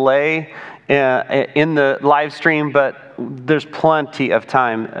slight delay in the live stream, but there's plenty of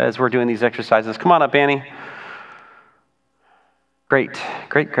time as we're doing these exercises. Come on up, Annie. Great.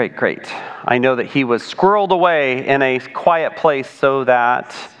 I know that he was squirreled away in a quiet place so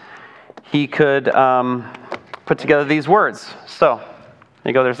that he could put together these words. So there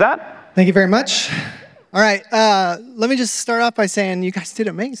you go, there's that. Thank you very much. All right, let me just start off by saying you guys did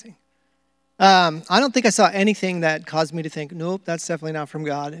amazing. I don't think I saw anything that caused me to think, nope, that's definitely not from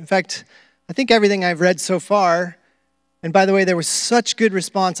God. In fact, I think everything I've read so far, and by the way, there was such good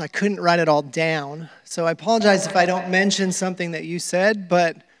response, I couldn't write it all down. So I apologize if I don't mention something that you said,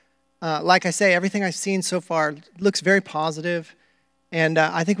 but like I say, everything I've seen so far looks very positive, and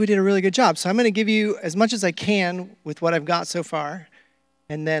I think we did a really good job. So I'm going to give you as much as I can with what I've got so far,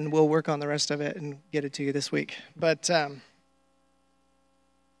 and then we'll work on the rest of it and get it to you this week. But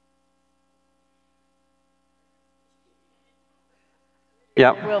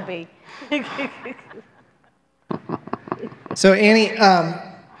yeah, will be. So Annie,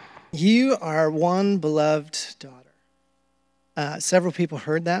 you are one beloved daughter. Several people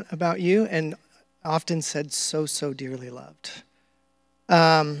heard that about you and often said so dearly loved.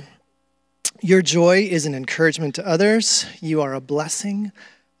 Your joy is an encouragement to others. You are a blessing,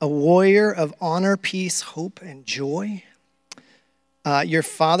 a warrior of honor, peace, hope, and joy. Your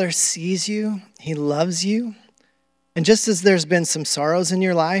Father sees you. He loves you. And just as there's been some sorrows in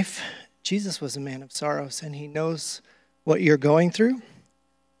your life, Jesus was a man of sorrows, and he knows what you're going through,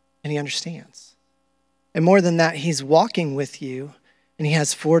 and he understands. And more than that, he's walking with you, and he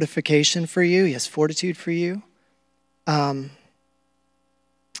has fortification for you. He has fortitude for you.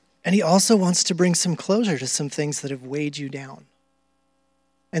 And he also wants to bring some closure to some things that have weighed you down.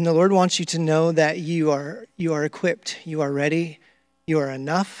 And the Lord wants you to know that you are equipped, you are ready, you are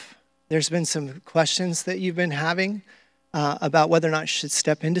enough. There's been some questions that you've been having about whether or not you should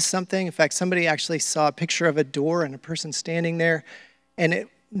step into something. In fact, somebody actually saw a picture of a door and a person standing there, and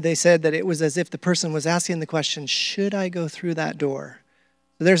they said that it was as if the person was asking the question, should I go through that door?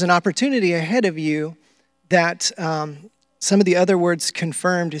 So there's an opportunity ahead of you that some of the other words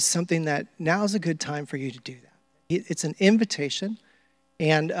confirmed is something that now is a good time for you to do that. It's an invitation,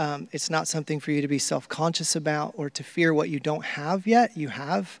 and it's not something for you to be self-conscious about or to fear what you don't have yet. You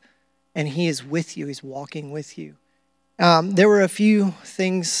have, and he is with you. He's walking with you. There were a few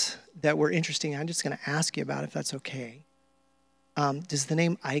things that were interesting. I'm just going to ask you about if that's okay. Does the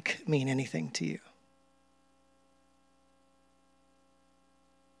name Ike mean anything to you?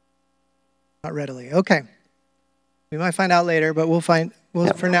 Not readily. Okay. We might find out later, but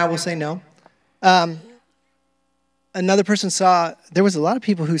for now, we'll say no. another person saw, there was a lot of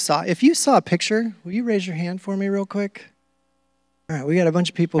people who saw. If you saw a picture, will you raise your hand for me real quick? All right, we got a bunch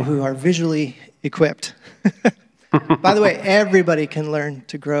of people who are visually equipped. By the way, everybody can learn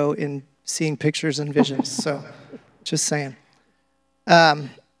to grow in seeing pictures and visions. So just saying. I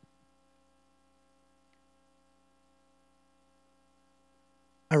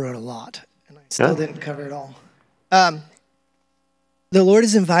wrote a lot, and I still didn't cover it all. The Lord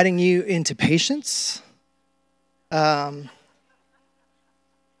is inviting you into patience. And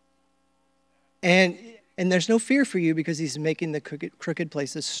there's no fear for you because he's making the crooked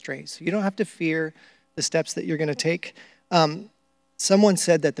places straight. So you don't have to fear the steps that you're going to take. Someone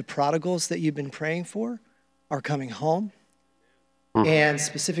said that the prodigals that you've been praying for are coming home. And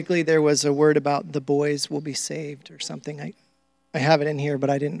specifically, there was a word about the boys will be saved or something. I have it in here, but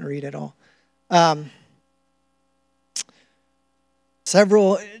I didn't read it all.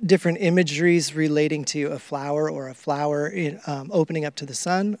 Several different imageries relating to a flower or a flower opening up to the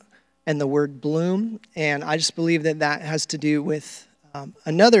sun and the word bloom. And I just believe that that has to do with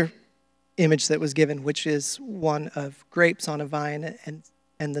another image that was given, which is one of grapes on a vine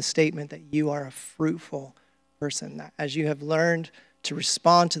and the statement that you are a fruitful person. That as you have learned to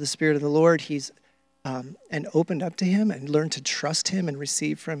respond to the Spirit of the Lord, he's and opened up to him and learned to trust him and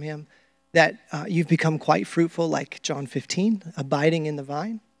receive from him, that you've become quite fruitful, like John 15, abiding in the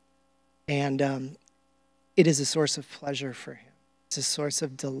vine. And it is a source of pleasure for him. It's a source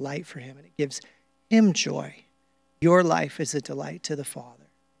of delight for him, and it gives him joy. Your life is a delight to the Father.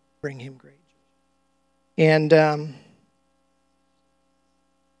 Bring him great joy. And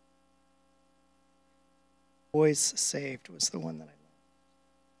boys saved was the one that I loved.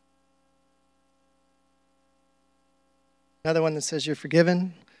 Another one that says you're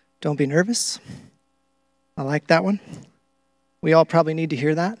forgiven. Don't be nervous. I like that one. We all probably need to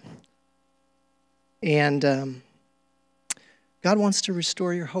hear that. And God wants to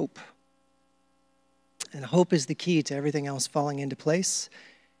restore your hope. And hope is the key to everything else falling into place.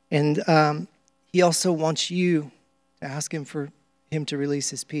 And he also wants you to ask him for him to release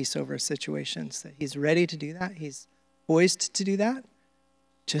his peace over situations. That he's ready to do that. He's poised to do that.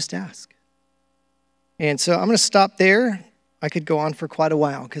 Just ask. And so I'm going to stop there. I could go on for quite a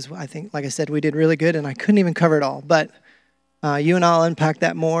while because I think, like I said, we did really good and I couldn't even cover it all. But you and I'll unpack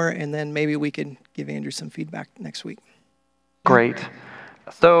that more, and then maybe we can give Andrew some feedback next week. Great.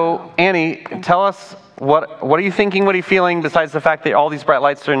 So, Annie, tell us, what are you thinking, what are you feeling, besides the fact that all these bright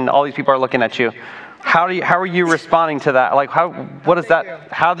lights and all these people are looking at you? How are you responding to that? Like,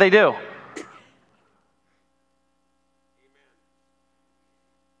 how'd they do?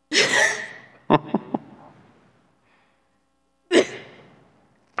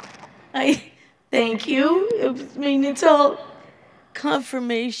 I thank you. It's all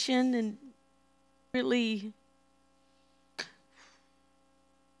confirmation and really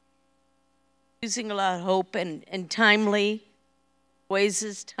using a lot of hope and timely. Ways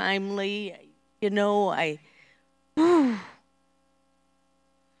is timely.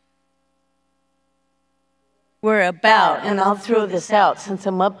 We're about, and I'll throw this out since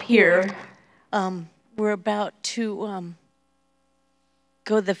I'm up here, we're about to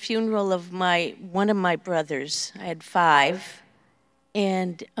go to the funeral of one of my brothers. I had 5,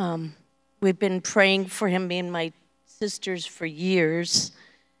 and we've been praying for him, me and my sisters, for years.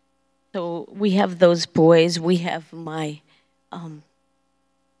 So we have those boys. We have my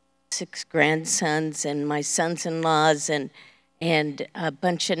 6 grandsons and my sons-in-laws and a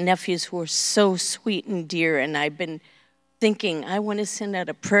bunch of nephews who are so sweet and dear. And I've been thinking, I want to send out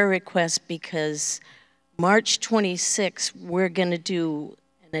a prayer request because March 26th, we're going to do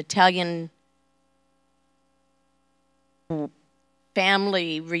an Italian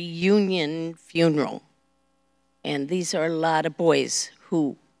family reunion funeral. And these are a lot of boys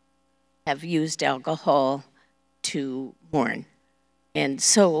who have used alcohol to mourn. And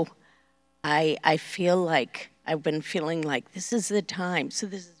so I feel like, I've been feeling like this is the time. So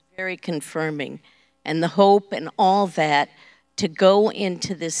this is very confirming. And the hope and all that to go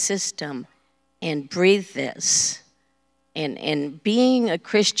into this system and breathe this. And being a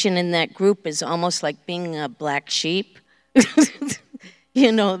Christian in that group is almost like being a black sheep.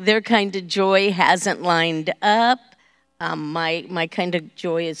 Their kind of joy hasn't lined up. My kind of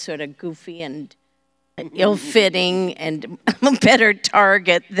joy is sort of goofy and ill-fitting, and I'm a better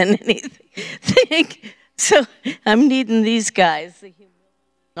target than anything. So I'm needing these guys, and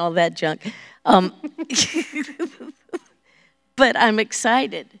all that junk. But I'm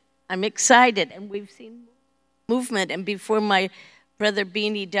excited. And we've seen movement. And before my brother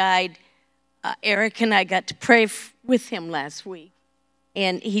Beanie died, Eric and I got to pray with him last week.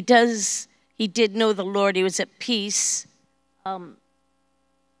 And he he did know the Lord. He was at peace.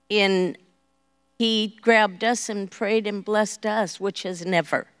 He grabbed us and prayed and blessed us, which has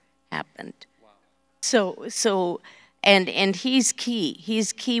never happened. Wow. So, and he's key.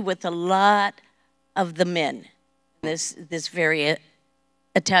 He's key with a lot of the men in this very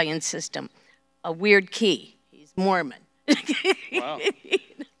Italian system. A weird key. He's Mormon. Wow.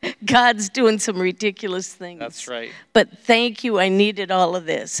 God's doing some ridiculous things. That's right. But thank you. I needed all of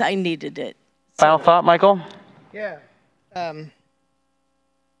this. I needed it. Final thought, Michael? Yeah.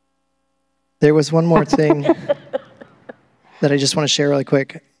 There was one more thing that I just want to share really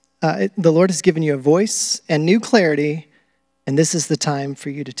quick. The Lord has given you a voice and new clarity, and this is the time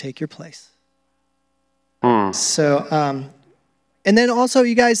for you to take your place. So, and then also,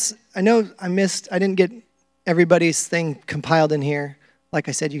 you guys, I know I didn't get everybody's thing compiled in here. Like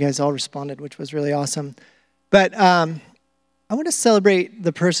I said, you guys all responded, which was really awesome. But I want to celebrate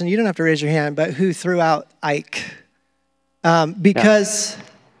the person, you don't have to raise your hand, but who threw out Ike. Because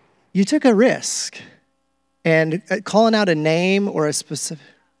you took a risk. And calling out a name or a specific...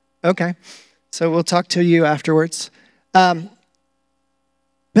 Okay, so we'll talk to you afterwards. Better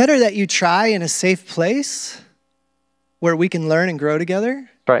that you try in a safe place where we can learn and grow together.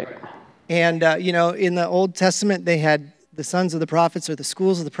 Right. And, in the Old Testament, they had the sons of the prophets or the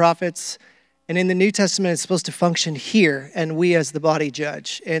schools of the prophets. And in the New Testament, it's supposed to function here, and we as the body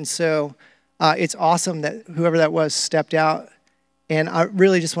judge. And so it's awesome that whoever that was stepped out. And I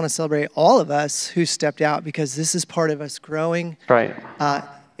really just want to celebrate all of us who stepped out, because this is part of us growing. Right.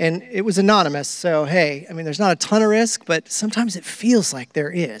 And it was anonymous. So, hey, I mean, there's not a ton of risk, but sometimes it feels like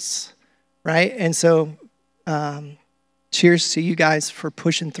there is, right? And so cheers to you guys for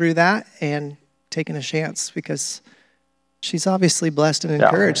pushing through that and taking a chance, because she's obviously blessed and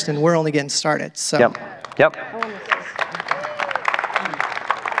encouraged, and we're only getting started. So. Yep.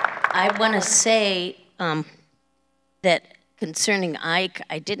 I want to say that concerning Ike,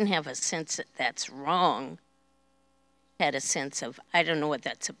 I didn't have a sense that that's wrong. I had a sense of, I don't know what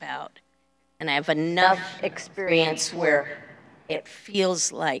that's about. And I have enough experience where it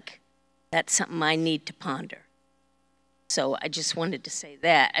feels like that's something I need to ponder. So I just wanted to say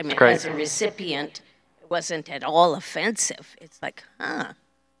that. I mean, as a recipient, it wasn't at all offensive. It's like,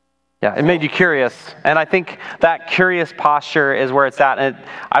 Yeah, it made you curious. And I think that curious posture is where it's at. And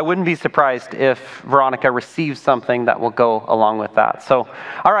I wouldn't be surprised if Veronica receives something that will go along with that. So,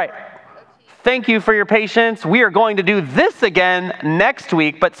 all right. Thank you for your patience. We are going to do this again next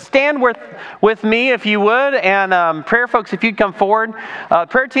week, but stand with me if you would. And prayer folks, if you'd come forward.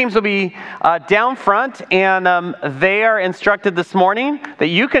 Prayer teams will be down front, and they are instructed this morning that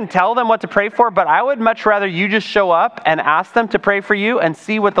you can tell them what to pray for, but I would much rather you just show up and ask them to pray for you and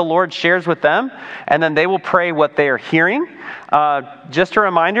see what the Lord shares with them, and then they will pray what they are hearing. Just a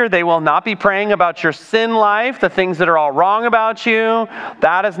reminder, they will not be praying about your sin life, the things that are all wrong about you.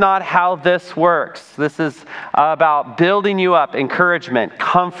 That is not how this works. This is about building you up, encouragement,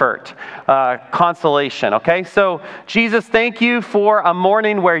 comfort, consolation, okay? So, Jesus, thank you for a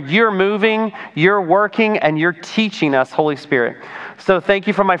morning where you're moving, you're working, and you're teaching us, Holy Spirit. So thank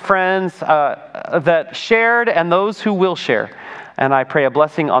you for my friends that shared and those who will share. And I pray a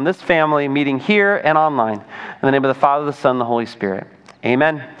blessing on this family meeting here and online. In the name of the Father, the Son, and the Holy Spirit.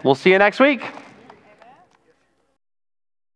 Amen. We'll see you next week.